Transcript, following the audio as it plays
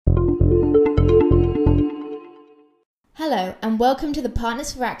Hello and welcome to the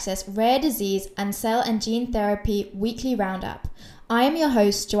Partners for Access Rare Disease and Cell and Gene Therapy Weekly Roundup. I am your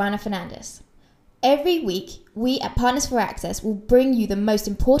host, Joanna Fernandez. Every week, we at Partners for Access will bring you the most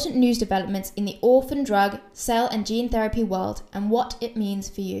important news developments in the orphan drug, cell and gene therapy world and what it means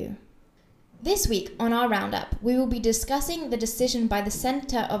for you. This week on our roundup, we will be discussing the decision by the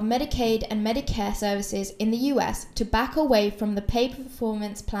Center of Medicaid and Medicare Services in the US to back away from the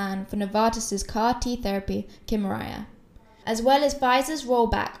pay-for-performance plan for Novartis' CAR-T therapy, Kymriah, as well as Pfizer's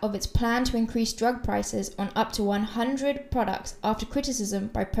rollback of its plan to increase drug prices on up to 100 products after criticism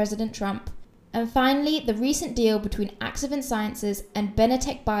by President Trump. And finally, the recent deal between Axovant Sciences and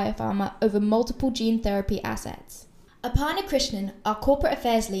Benetech Biopharma over multiple gene therapy assets. Aparna Krishnan, our corporate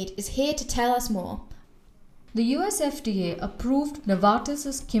affairs lead, is here to tell us more. The US FDA approved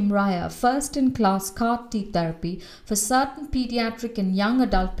Novartis' Kymriah first-in-class CAR-T therapy for certain pediatric and young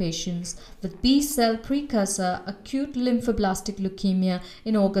adult patients with B-cell precursor acute lymphoblastic leukemia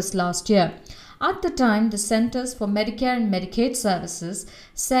in August last year. At the time, the Centers for Medicare and Medicaid Services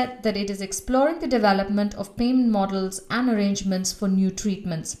said that it is exploring the development of payment models and arrangements for new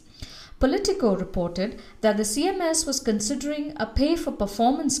treatments. Politico reported that the CMS was considering a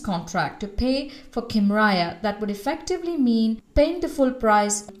pay-for-performance contract to pay for Kymriah that would effectively mean paying the full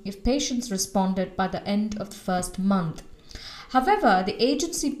price if patients responded by the end of the first month. However, the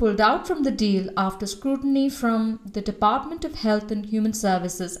agency pulled out from the deal after scrutiny from the Department of Health and Human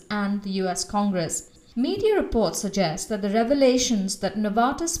Services and the US Congress. Media reports suggest that the revelations that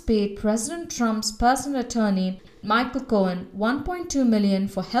Novartis paid President Trump's personal attorney, Michael Cohen, $1.2 million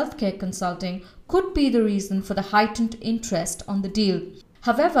for healthcare consulting could be the reason for the heightened interest on the deal.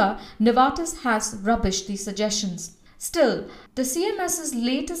 However, Novartis has rubbished these suggestions. Still, the CMS's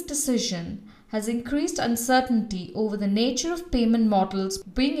latest decision has increased uncertainty over the nature of payment models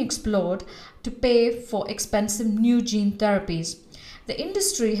being explored to pay for expensive new gene therapies. The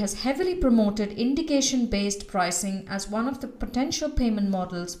industry has heavily promoted indication-based pricing as one of the potential payment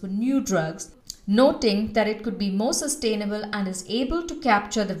models for new drugs, noting that it could be more sustainable and is able to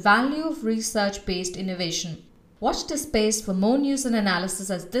capture the value of research-based innovation. Watch this space for more news and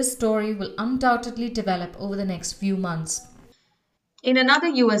analysis as this story will undoubtedly develop over the next few months. In another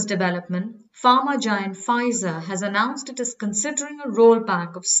US development, pharma giant Pfizer has announced it is considering a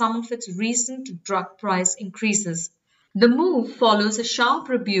rollback of some of its recent drug price increases. The move follows a sharp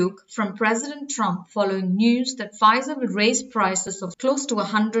rebuke from President Trump following news that Pfizer will raise prices of close to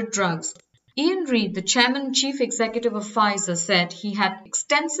 100 drugs. Ian Read, the chairman and chief executive of Pfizer, said he had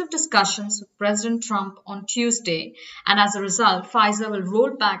extensive discussions with President Trump on Tuesday, and as a result, Pfizer will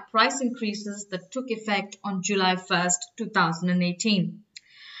roll back price increases that took effect on July 1, 2018.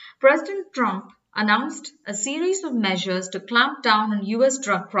 President Trump announced a series of measures to clamp down on US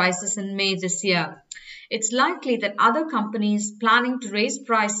drug prices in May this year. It's likely that other companies planning to raise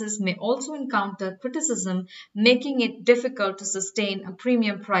prices may also encounter criticism, making it difficult to sustain a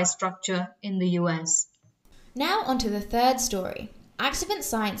premium price structure in the US. Now onto the third story. Axovant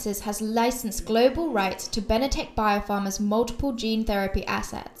Sciences has licensed global rights to Benetech Biopharma's multiple gene therapy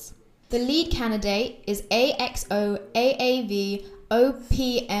assets. The lead candidate is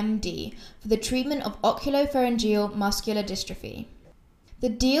AXO-AAV-OPMD for the treatment of oculopharyngeal muscular dystrophy. The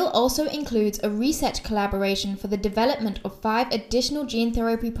deal also includes a research collaboration for the development of 5 additional gene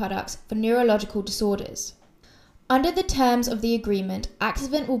therapy products for neurological disorders. Under the terms of the agreement,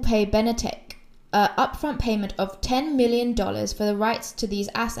 Axovant will pay Benetech an upfront payment of $10 million for the rights to these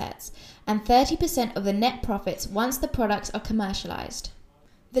assets and 30% of the net profits once the products are commercialized.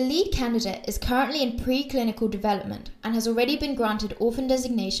 The lead candidate is currently in preclinical development and has already been granted orphan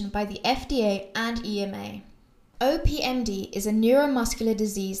designation by the FDA and EMA. OPMD is a neuromuscular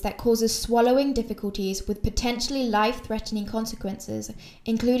disease that causes swallowing difficulties with potentially life-threatening consequences,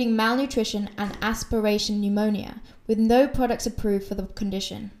 including malnutrition and aspiration pneumonia, with no products approved for the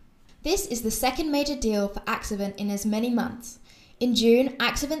condition. This is the second major deal for Axovant in as many months. In June,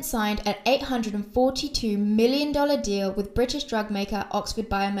 Axovant signed an $842 million deal with British drug maker Oxford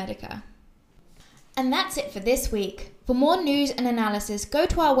Biomedica. And that's it for this week. For more news and analysis, go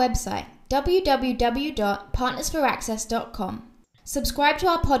to our website, www.partnersforaccess.com. Subscribe to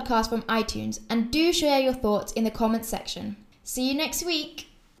our podcast from iTunes and do share your thoughts in the comments section. See you next week.